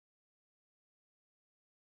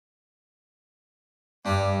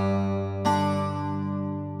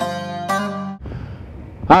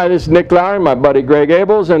Hi, this is Nick Lowry, my buddy Greg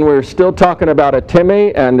Abels, and we're still talking about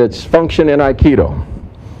Atemi and its function in Aikido.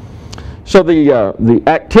 So the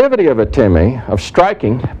activity of Atemi, of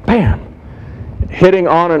striking, bam, hitting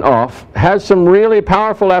on and off, has some really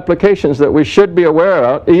powerful applications that we should be aware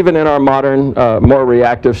of, even in our modern, more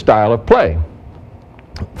reactive style of play.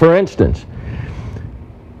 For instance,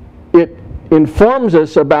 it informs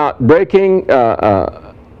us about breaking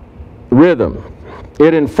rhythm.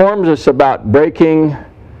 It informs us about breaking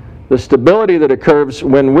the stability that occurs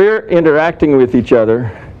when we're interacting with each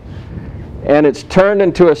other and it's turned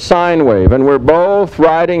into a sine wave and we're both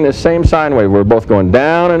riding the same sine wave. We're both going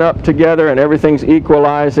down and up together and everything's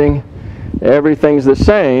equalizing, everything's the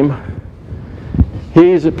same.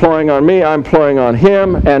 He's pulling on me, I'm pulling on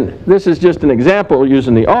him, and this is just an example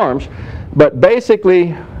using the arms, but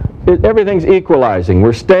basically everything's equalizing.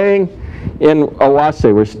 We're staying in awase,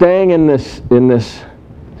 we're staying in this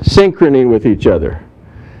synchrony with each other.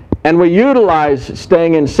 And we utilize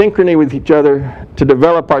staying in synchrony with each other to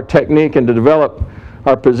develop our technique and to develop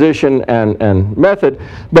our position and method.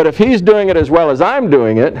 But if he's doing it as well as I'm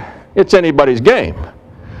doing it, it's anybody's game.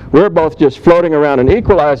 We're both just floating around and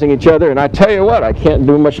equalizing each other, and I tell you what, I can't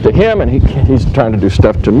do much to him, and he's trying to do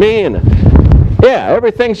stuff to me, and yeah,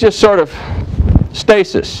 everything's just sort of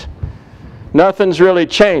stasis. Nothing's really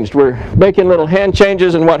changed. We're making little hand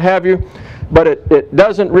changes and what have you, but it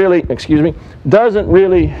doesn't really, doesn't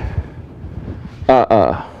really,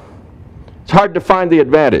 it's hard to find the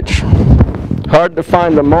advantage. Hard to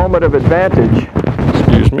find the moment of advantage,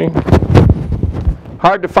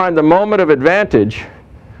 hard to find the moment of advantage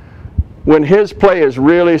when his play is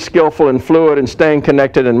really skillful and fluid and staying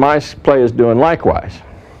connected and my play is doing likewise.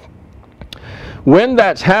 When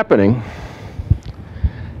that's happening,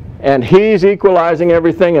 and he's equalizing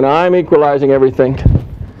everything and I'm equalizing everything,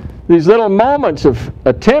 these little moments of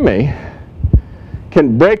Atemi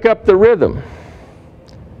can break up the rhythm.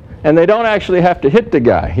 And they don't actually have to hit the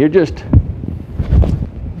guy. You just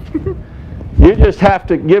have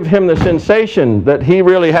to give him the sensation that he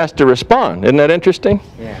really has to respond. Isn't that interesting?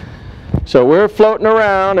 Yeah. So we're floating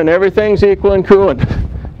around and everything's equal and cool and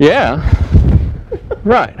yeah,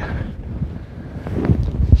 right.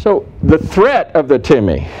 So the threat of the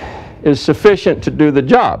Atemi is sufficient to do the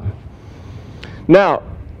job. Now,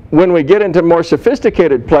 when we get into more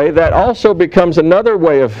sophisticated play, that also becomes another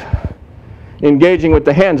way of engaging with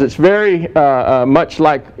the hands. It's very much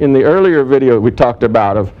like in the earlier video we talked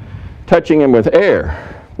about of touching him with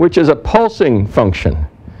air, which is a pulsing function.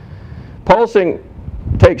 Pulsing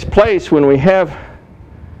takes place when we have,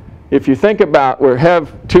 if you think about, we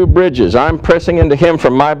have two bridges. I'm pressing into him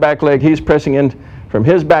from my back leg, he's pressing in from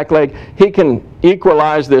his back leg. He can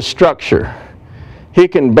equalize this structure. He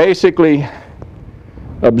can basically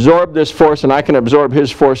absorb this force and I can absorb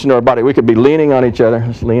his force into our body. We could be leaning on each other.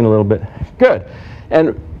 Let's lean a little bit. Good.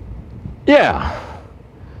 And yeah,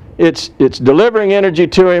 it's delivering energy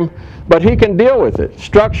to him, but he can deal with it.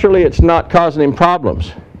 Structurally, it's not causing him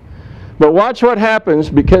problems. But watch what happens,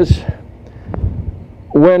 because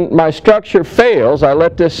when my structure fails, I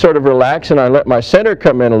let this sort of relax and I let my center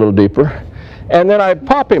come in a little deeper, and then I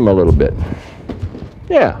pop him a little bit.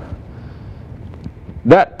 Yeah.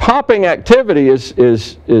 That popping activity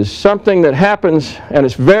is something that happens, and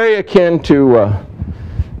it's very akin to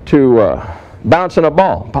bouncing a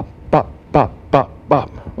ball. Pop, pop, pop, pop,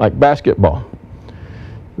 pop, like basketball.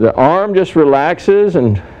 The arm just relaxes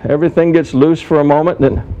and everything gets loose for a moment,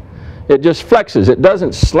 and then it just flexes. It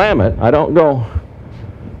doesn't slam it. I don't go,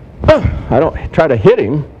 I don't try to hit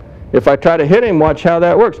him. If I try to hit him, watch how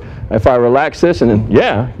that works. If I relax this and then,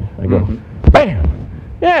 yeah, I go, bam.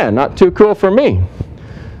 Yeah, not too cool for me.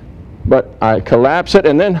 But I collapse it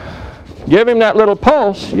and then give him that little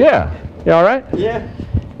pulse. Yeah. You all right? Yeah.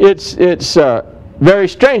 It's very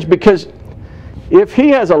strange, because if he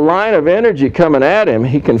has a line of energy coming at him,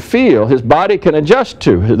 he can feel, his body can adjust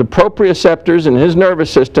to. The proprioceptors in his nervous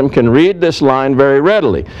system can read this line very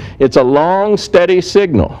readily. It's a long, steady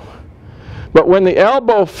signal. But when the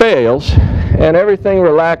elbow fails and everything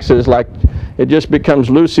relaxes, like it just becomes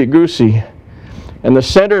loosey-goosey, and the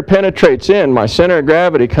center penetrates in, my center of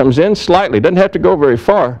gravity comes in slightly, doesn't have to go very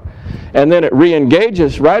far, and then it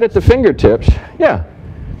re-engages right at the fingertips, yeah,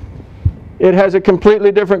 it has a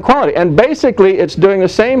completely different quality. And basically it's doing the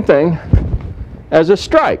same thing as a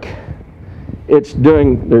strike. It's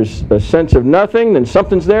doing, there's a sense of nothing, then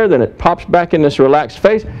something's there, then it pops back in this relaxed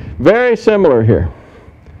face. Very similar here.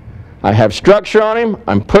 I have structure on him,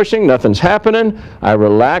 I'm pushing, nothing's happening, I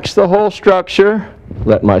relax the whole structure,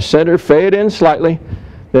 let my center fade in slightly,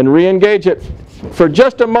 then re-engage it for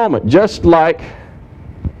just a moment, just like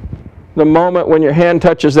the moment when your hand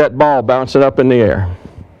touches that ball bouncing up in the air.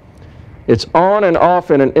 It's on and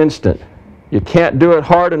off in an instant. You can't do it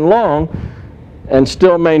hard and long and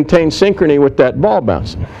still maintain synchrony with that ball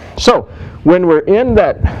bouncing. So when we're in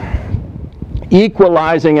that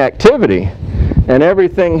equalizing activity, and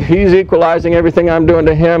everything, he's equalizing everything I'm doing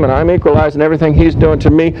to him, and I'm equalizing everything he's doing to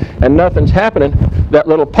me, and nothing's happening, that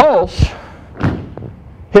little pulse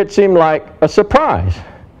hits him like a surprise.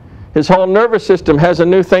 His whole nervous system has a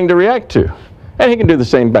new thing to react to. And he can do the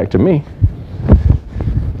same back to me.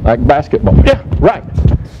 Like basketball. Yeah, right.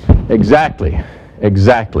 Exactly.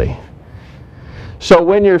 Exactly. So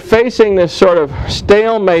when you're facing this sort of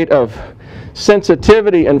stalemate of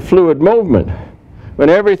sensitivity and fluid movement, when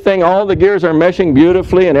everything, all the gears are meshing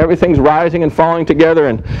beautifully and everything's rising and falling together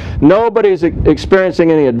and nobody's experiencing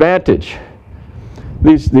any advantage,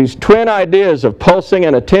 these twin ideas of pulsing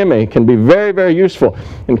and Atemi can be very, very useful.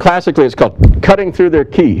 And classically it's called cutting through their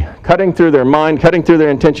ki, cutting through their mind, cutting through their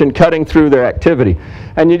intention, cutting through their activity.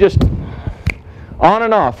 And you just on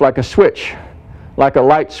and off like a switch, like a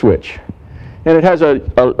light switch. And it has a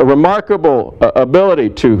remarkable ability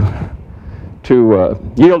to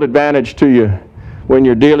yield advantage to you when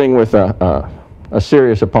you're dealing with a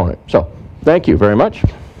serious opponent. So, thank you very much.